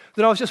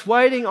that I was just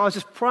waiting. I was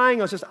just praying.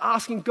 I was just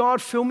asking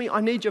God, fill me.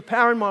 I need your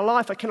power in my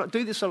life. I cannot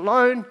do this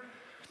alone.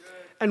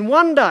 And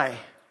one day,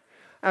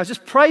 I was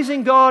just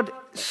praising God,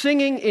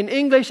 singing in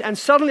English, and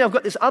suddenly I've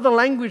got this other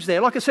language there.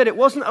 Like I said, it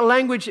wasn't a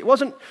language, it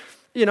wasn't,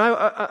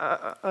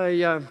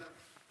 a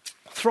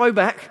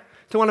throwback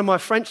to one of my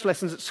French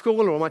lessons at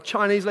school or my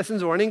Chinese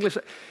lessons or an English.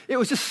 It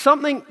was just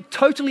something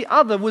totally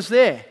other was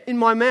there in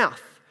my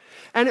mouth.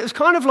 And it was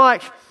kind of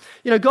like,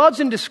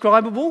 God's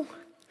indescribable,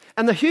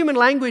 and the human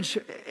language,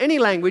 any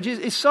language,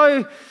 is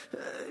so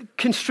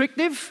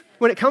constrictive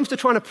when it comes to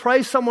trying to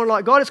praise someone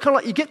like God. It's kind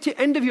of like you get to the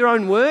end of your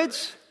own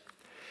words,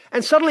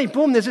 and suddenly,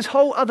 boom, there's this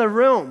whole other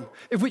realm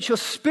of which your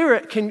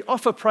spirit can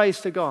offer praise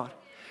to God.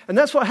 And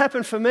that's what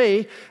happened for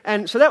me.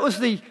 And so that was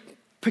the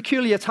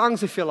peculiar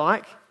tongues, if you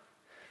like,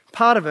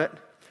 part of it.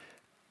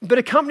 But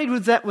accompanied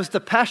with that was the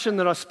passion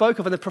that I spoke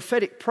of and the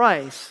prophetic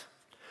praise.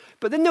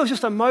 But then there was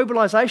just a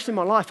mobilization in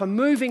my life, a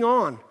moving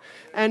on.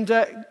 And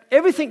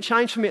everything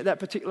changed for me at that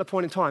particular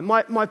point in time.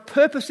 My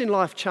purpose in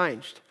life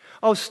changed.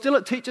 I was still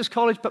at Teachers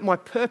College, but my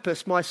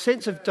purpose, my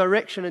sense of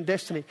direction and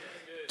destiny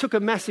took a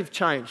massive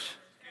change.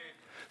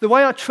 The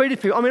way I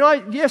treated people,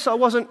 I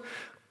wasn't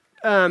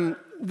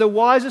the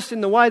wisest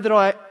in the way that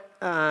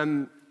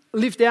I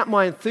lived out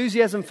my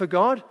enthusiasm for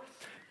God,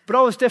 but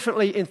I was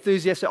definitely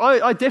enthusiastic.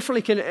 I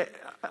definitely can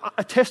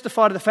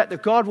testify to the fact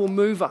that God will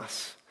move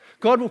us.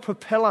 God will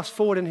propel us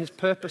forward in his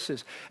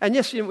purposes. And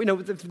yes,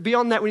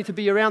 beyond that, we need to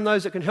be around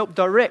those that can help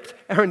direct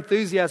our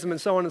enthusiasm and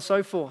so on and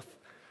so forth.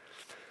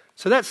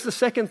 So that's the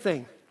second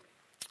thing,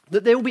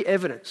 that there will be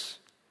evidence.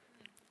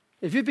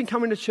 If you've been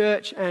coming to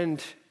church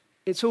and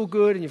it's all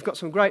good and you've got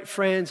some great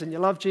friends and you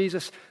love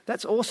Jesus,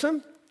 that's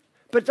awesome,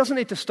 but it doesn't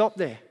need to stop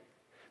there,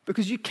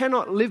 because you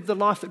cannot live the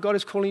life that God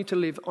is calling you to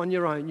live on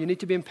your own. You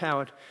need to be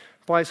empowered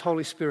by his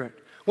Holy Spirit.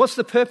 What's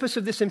the purpose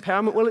of this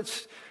empowerment? Well,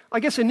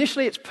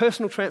 initially it's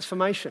personal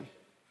transformation.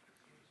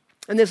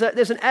 And there's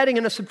an adding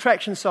and a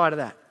subtraction side of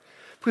that.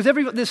 Because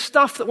there's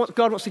stuff that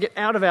God wants to get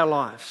out of our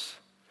lives.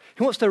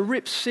 He wants to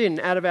rip sin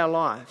out of our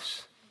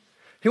lives.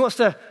 He wants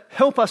to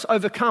help us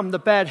overcome the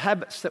bad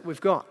habits that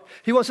we've got.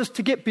 He wants us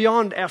to get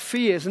beyond our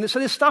fears. And so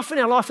there's stuff in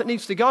our life that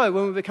needs to go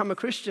when we become a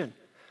Christian.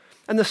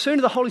 And the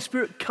sooner the Holy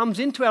Spirit comes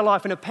into our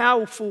life in a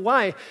powerful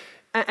way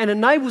and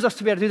enables us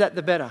to be able to do that,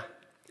 the better.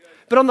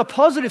 But on the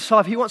positive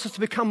side, he wants us to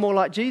become more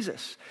like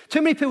Jesus.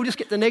 Too many people just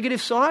get the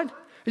negative side.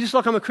 It's just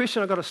like, I'm a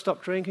Christian, I've got to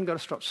stop drinking, got to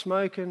stop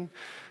smoking,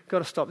 got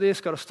to stop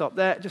this, got to stop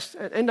that. Just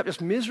end up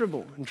just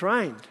miserable and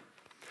drained.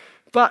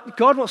 But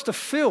God wants to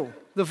fill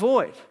the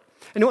void.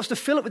 And he wants to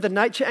fill it with the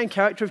nature and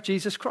character of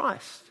Jesus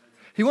Christ.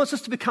 He wants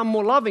us to become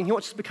more loving. He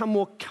wants us to become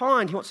more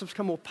kind. He wants us to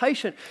become more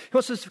patient. He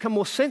wants us to become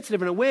more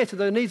sensitive and aware to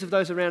the needs of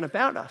those around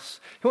about us.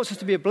 He wants us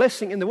to be a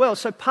blessing in the world.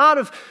 So part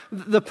of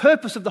the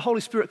purpose of the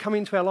Holy Spirit coming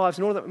into our lives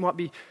in order that we might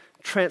be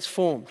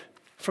transformed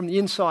from the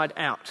inside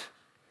out.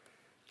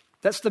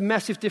 That's the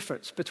massive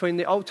difference between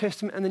the Old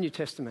Testament and the New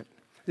Testament.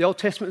 The Old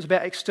Testament was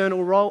about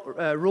external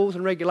rules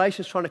and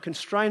regulations trying to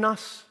constrain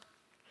us.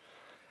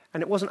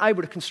 And it wasn't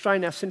able to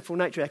constrain our sinful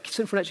nature. Our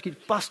sinful nature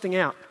keeps busting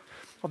out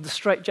of the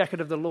straitjacket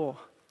of the law.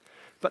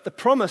 But the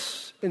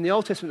promise in the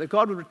Old Testament that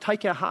God would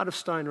take our heart of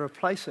stone and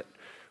replace it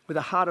with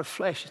a heart of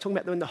flesh. He's talking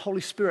about when the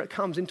Holy Spirit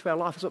comes into our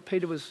life. That's what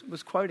Peter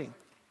was quoting.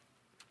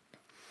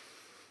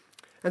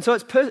 And so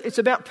it's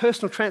about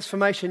personal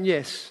transformation,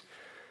 yes,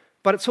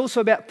 but it's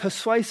also about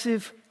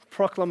persuasive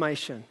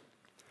proclamation.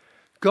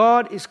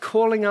 God is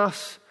calling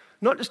us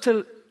not just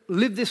to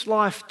live this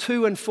life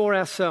to and for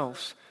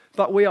ourselves,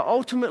 but we are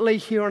ultimately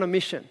here on a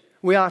mission.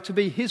 We are to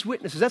be his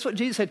witnesses. That's what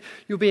Jesus said.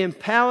 You'll be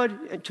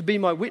empowered to be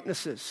my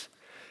witnesses.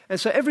 And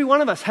so every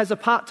one of us has a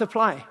part to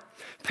play.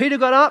 Peter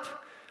got up,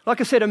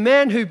 like I said, a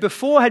man who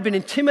before had been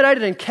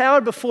intimidated and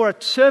cowered before a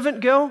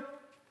servant girl.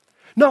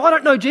 No, I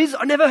don't know Jesus.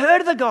 I never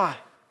heard of the guy.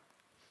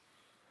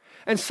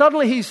 And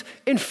suddenly he's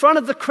in front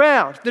of the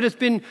crowd that has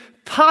been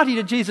party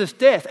to Jesus'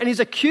 death, and he's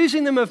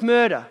accusing them of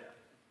murder.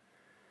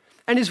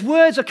 And his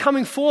words are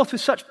coming forth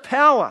with such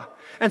power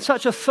and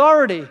such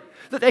authority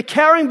that they're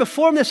carrying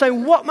before him. They're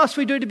saying, what must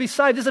we do to be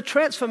saved? There's a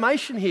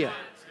transformation here.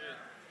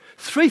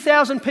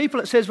 3,000 people,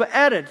 it says, were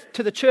added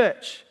to the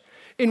church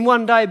in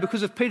one day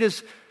because of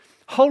Peter's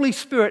Holy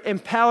Spirit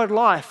empowered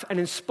life and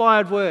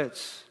inspired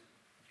words.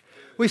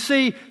 We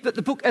see that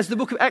as the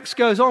book of Acts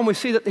goes on, we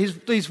see that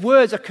these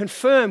words are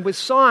confirmed with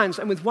signs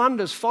and with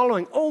wonders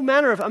following. All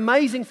manner of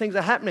amazing things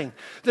are happening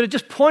that are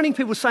just pointing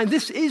people, saying,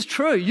 this is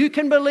true, you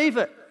can believe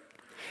it.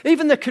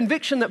 Even the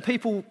conviction that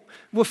people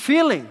were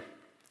feeling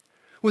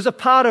was a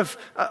part of,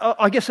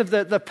 of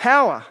the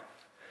power,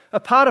 a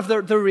part of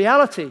the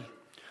reality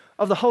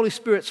of the Holy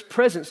Spirit's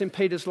presence in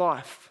Peter's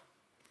life.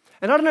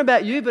 And I don't know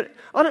about you, but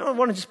I don't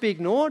want to just be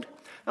ignored.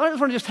 I don't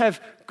want to just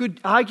have good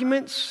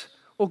arguments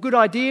or good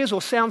ideas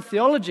or sound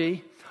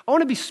theology. I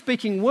want to be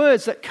speaking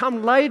words that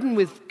come laden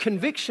with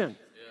conviction,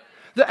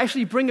 that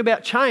actually bring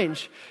about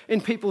change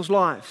in people's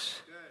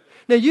lives.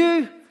 Now,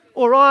 you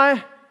or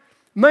I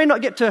may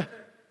not get to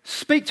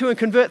speak to and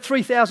convert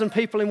 3,000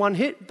 people in one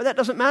hit, but that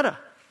doesn't matter.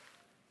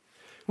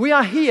 We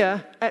are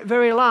here at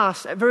very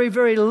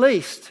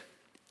least,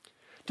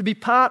 to be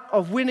part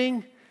of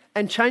winning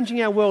and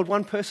changing our world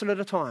one person at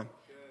a time.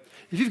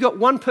 If you've got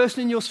one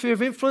person in your sphere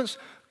of influence,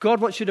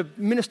 God wants you to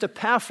minister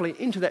powerfully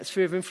into that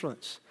sphere of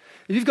influence.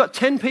 If you've got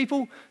 10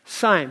 people,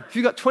 same. If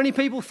you've got 20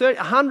 people, 30,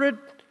 100,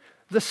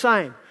 the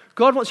same.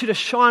 God wants you to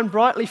shine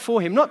brightly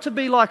for him, not to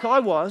be like I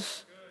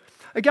was.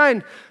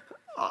 Again,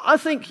 I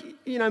think,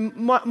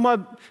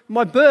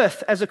 my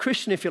birth as a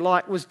Christian, if you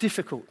like, was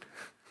difficult.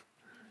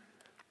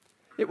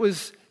 It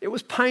was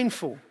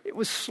painful. It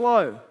was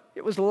slow.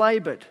 It was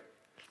laboured.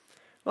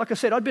 Like I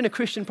said, I'd been a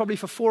Christian probably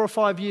for 4 or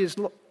 5 years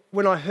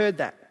when I heard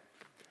that.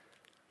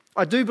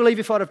 I do believe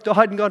if I'd have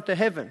died and gone to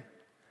heaven,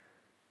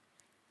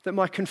 that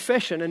my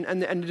confession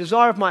and the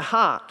desire of my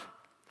heart,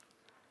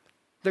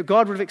 that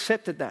God would have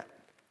accepted that.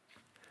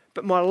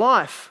 But my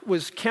life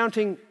was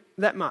counting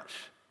that much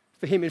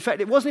for him. In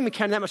fact, it wasn't even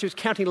counting that much, it was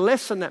counting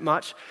less than that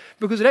much,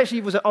 because it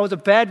actually I was a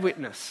bad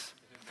witness.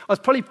 I was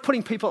probably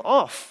putting people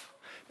off,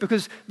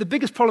 because the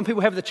biggest problem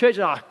people have in the church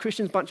is,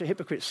 Christians, bunch of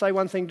hypocrites, say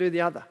one thing, do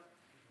the other.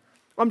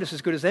 I'm just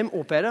as good as them,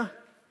 or better.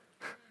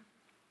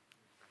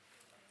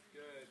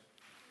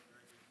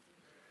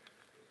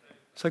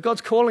 So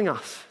God's calling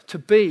us to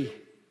be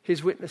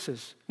his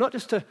witnesses, not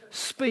just to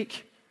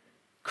speak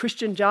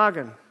Christian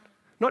jargon,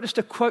 not just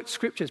to quote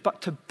scriptures,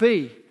 but to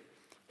be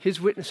his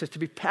witnesses, to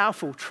be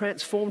powerful,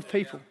 transformed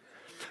people.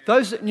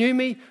 Those that knew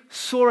me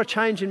saw a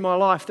change in my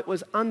life that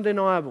was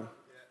undeniable.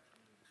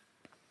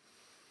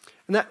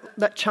 And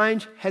that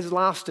change has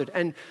lasted.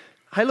 And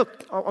hey,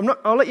 look,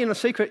 I'll let you in a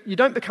secret. You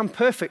don't become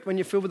perfect when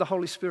you're filled with the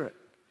Holy Spirit.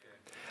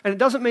 And it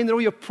doesn't mean that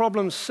all your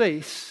problems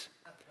cease.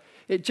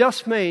 It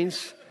just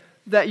means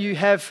that you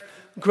have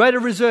greater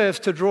reserves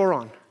to draw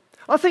on.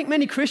 I think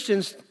many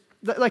Christians,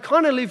 they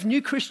kind of live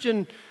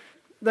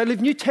they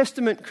live New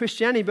Testament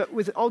Christianity, but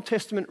with Old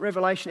Testament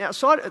revelation.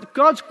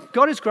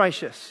 God is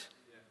gracious.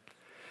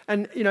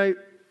 And,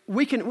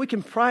 we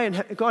can pray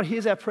and God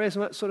hears our prayers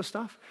and that sort of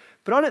stuff.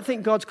 But I don't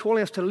think God's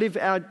calling us to live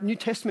our New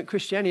Testament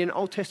Christianity in an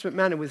Old Testament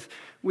manner with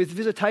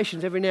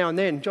visitations every now and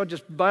then, God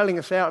just bailing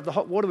us out of the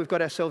hot water we've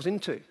got ourselves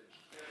into.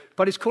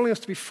 But he's calling us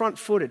to be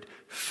front-footed,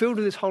 filled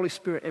with his Holy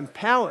Spirit,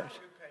 empowered,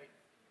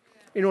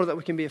 in order that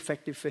we can be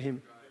effective for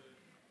him.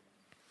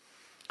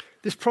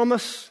 This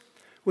promise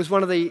was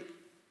one of the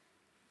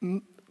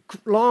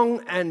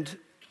long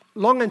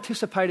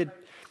anticipated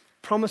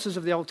promises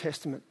of the Old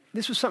Testament.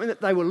 This was something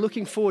that they were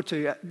looking forward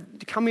to.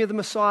 The coming of the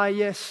Messiah,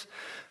 yes.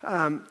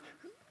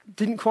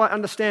 Didn't quite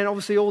understand,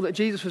 obviously, all that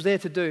Jesus was there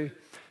to do.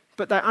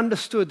 But they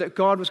understood that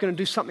God was going to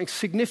do something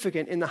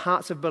significant in the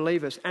hearts of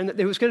believers, and that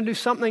he was going to do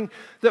something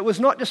that was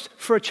not just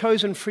for a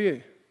chosen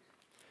few.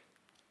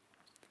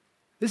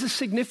 This is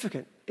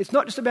significant. It's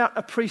not just about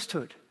a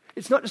priesthood.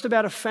 It's not just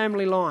about a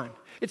family line.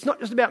 It's not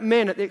just about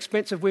men at the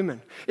expense of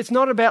women. It's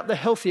not about the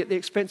healthy at the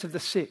expense of the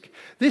sick.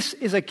 This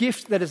is a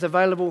gift that is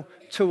available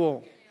to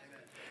all.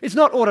 It's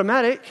not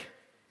automatic.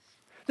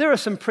 There are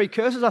some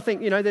precursors. I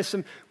think, there's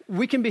some.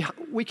 We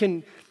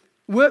can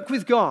work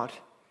with God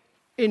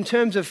in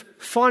terms of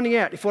finding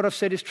out if what I've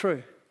said is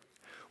true.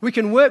 We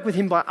can work with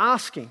him by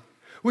asking.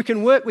 We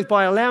can work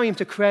by allowing him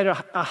to create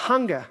a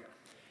hunger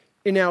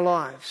in our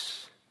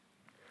lives.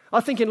 I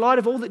think in light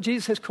of all that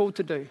Jesus has called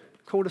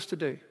us to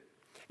do,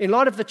 in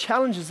light of the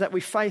challenges that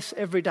we face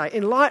every day,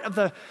 in light of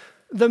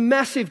the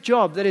massive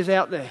job that is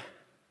out there,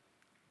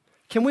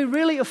 can we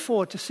really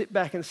afford to sit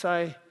back and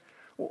say,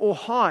 or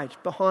hide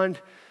behind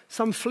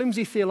some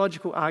flimsy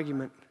theological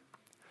argument,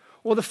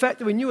 or the fact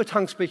that we knew a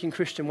tongue-speaking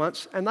Christian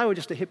once and they were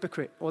just a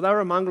hypocrite, or they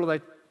were a mongrel,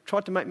 they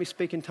tried to make me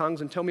speak in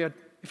tongues and tell me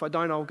if I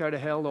don't, I'll go to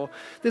hell, or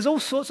there's all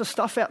sorts of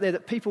stuff out there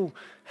that people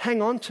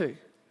hang on to,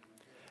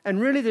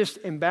 and really they're just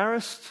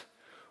embarrassed,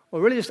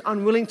 or really just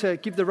unwilling to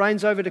give the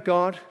reins over to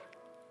God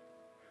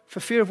for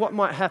fear of what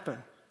might happen.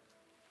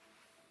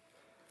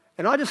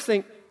 And I just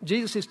think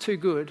Jesus is too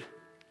good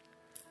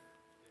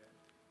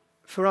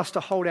for us to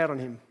hold out on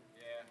him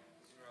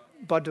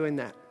by doing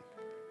that.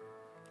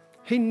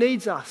 He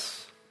needs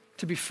us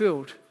to be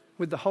filled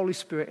with the Holy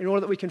Spirit in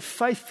order that we can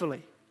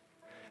faithfully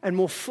and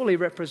more fully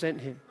represent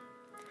him.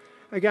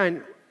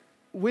 Again,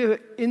 we're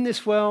in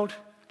this world,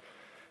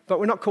 but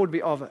we're not called to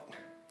be of it.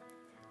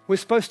 We're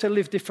supposed to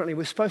live differently.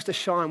 We're supposed to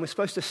shine. We're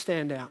supposed to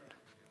stand out.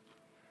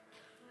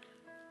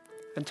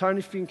 And Tony,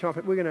 if you can come up,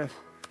 I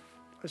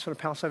just want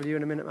to pass over to you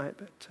in a minute, mate.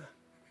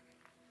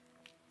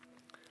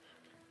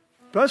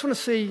 But I just want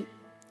to see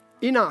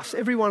in us,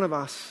 every one of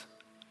us,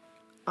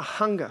 a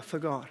hunger for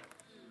God.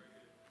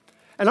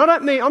 And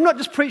I'm not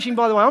just preaching,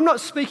 by the way, I'm not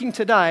speaking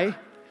today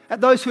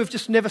at those who have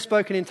just never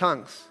spoken in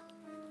tongues.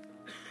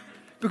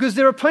 Because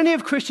there are plenty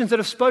of Christians that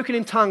have spoken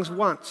in tongues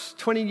once,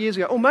 20 years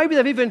ago, or maybe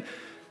they've even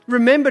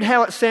remembered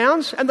how it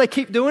sounds and they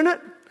keep doing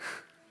it.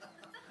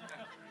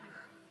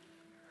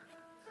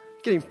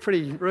 Getting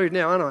pretty rude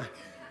now, aren't I?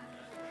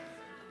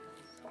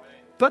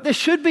 But there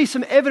should be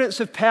some evidence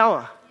of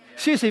power.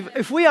 Seriously,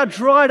 if we are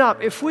dried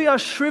up, if we are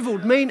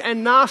shriveled, mean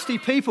and nasty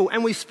people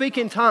and we speak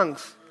in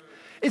tongues,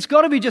 it's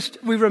got to be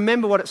just we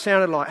remember what it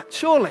sounded like.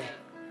 Surely.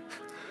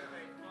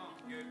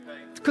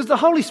 Because the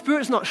Holy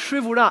Spirit's not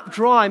shriveled up,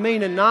 dry,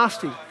 mean and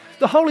nasty.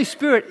 The Holy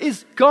Spirit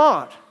is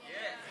God.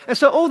 And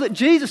so all that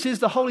Jesus is,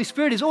 the Holy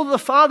Spirit is. All that the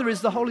Father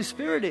is, the Holy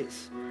Spirit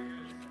is.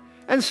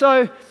 And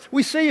so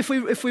we see, if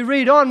we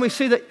read on, we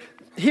see that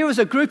here was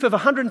a group of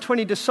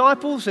 120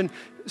 disciples and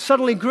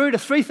suddenly grew to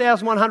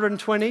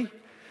 3,120.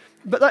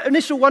 But the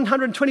initial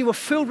 120 were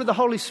filled with the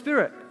Holy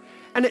Spirit.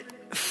 And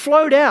it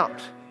flowed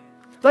out.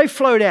 They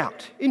flowed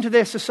out into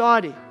their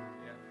society.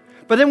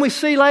 But then we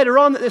see later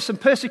on that there's some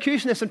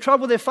persecution, there's some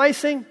trouble they're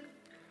facing.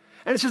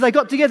 And it says they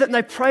got together and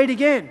they prayed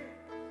again.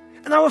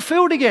 And they were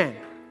filled again.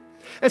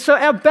 And so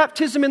our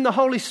baptism in the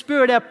Holy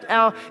Spirit,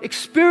 our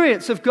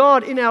experience of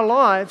God in our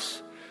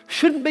lives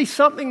shouldn't be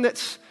something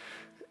that's,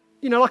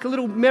 like a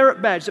little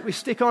merit badge that we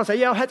stick on and say,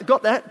 yeah, I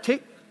got that,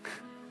 tick.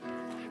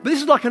 But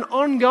this is like an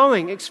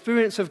ongoing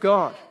experience of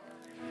God.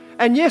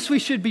 And yes, we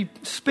should be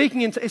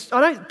speaking in tongues.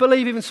 I don't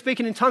believe even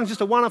speaking in tongues is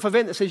just a one-off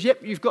event that says,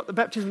 yep, you've got the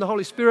baptism of the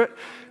Holy Spirit,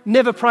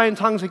 never pray in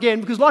tongues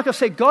again. Because like I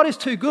said, God is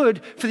too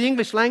good for the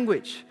English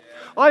language.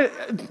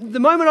 The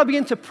moment I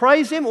begin to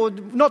praise him, or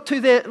not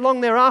too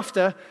long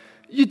thereafter,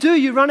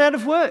 you run out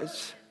of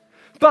words.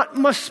 But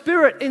my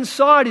spirit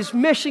inside is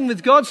meshing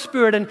with God's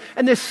spirit,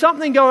 and there's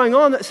something going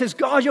on that says,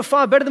 God, you're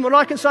far better than what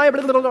I can say.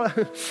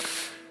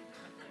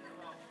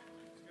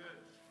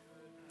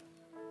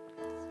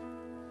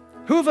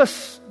 Who of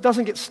us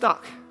doesn't get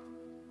stuck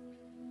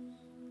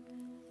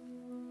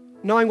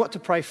knowing what to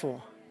pray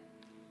for?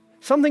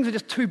 Some things are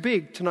just too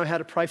big to know how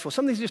to pray for.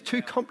 Some things are just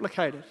too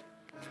complicated.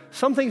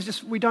 Some things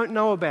just we don't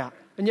know about.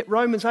 And yet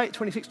Romans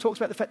 8:26 talks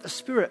about the fact the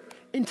Spirit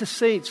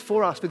intercedes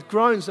for us with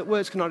groans that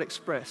words cannot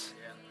express.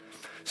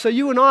 So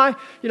you and I,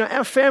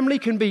 our family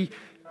can be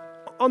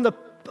on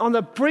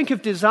the brink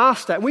of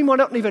disaster. We might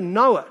not even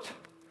know it.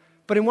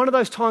 But in one of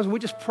those times when we're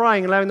just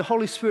praying, allowing the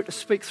Holy Spirit to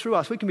speak through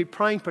us, we can be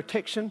praying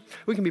protection,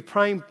 we can be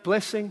praying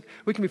blessing,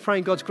 we can be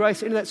praying God's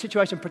grace into that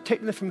situation,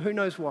 protecting them from who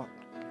knows what,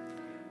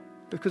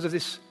 because of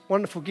this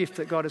wonderful gift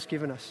that God has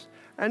given us.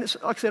 And it's,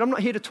 like I said, I'm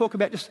not here to talk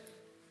about just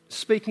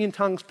speaking in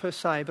tongues per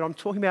se, but I'm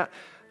talking about,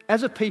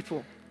 as a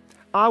people,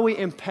 are we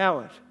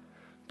empowered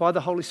by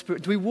the Holy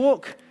Spirit? Do we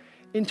walk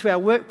into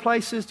our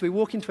workplaces? Do we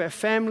walk into our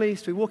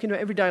families? Do we walk into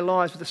our everyday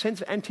lives with a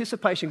sense of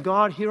anticipation?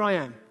 God, here I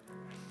am.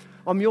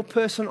 I'm your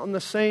person on the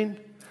scene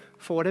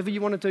for whatever you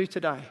want to do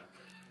today.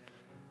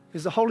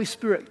 Is the Holy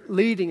Spirit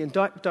leading and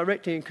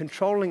directing and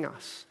controlling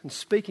us and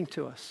speaking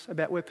to us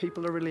about where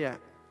people are really at?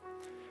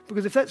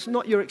 Because if that's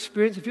not your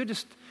experience, if you're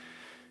just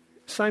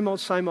same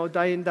old,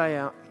 day in, day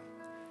out,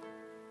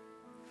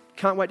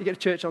 can't wait to get to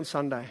church on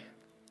Sunday,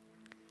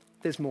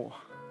 there's more.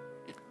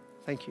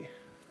 Thank you.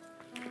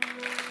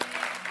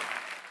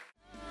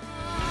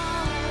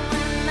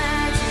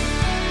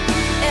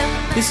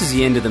 This is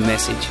the end of the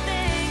message.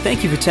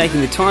 Thank you for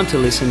taking the time to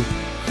listen,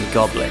 and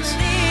God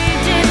bless.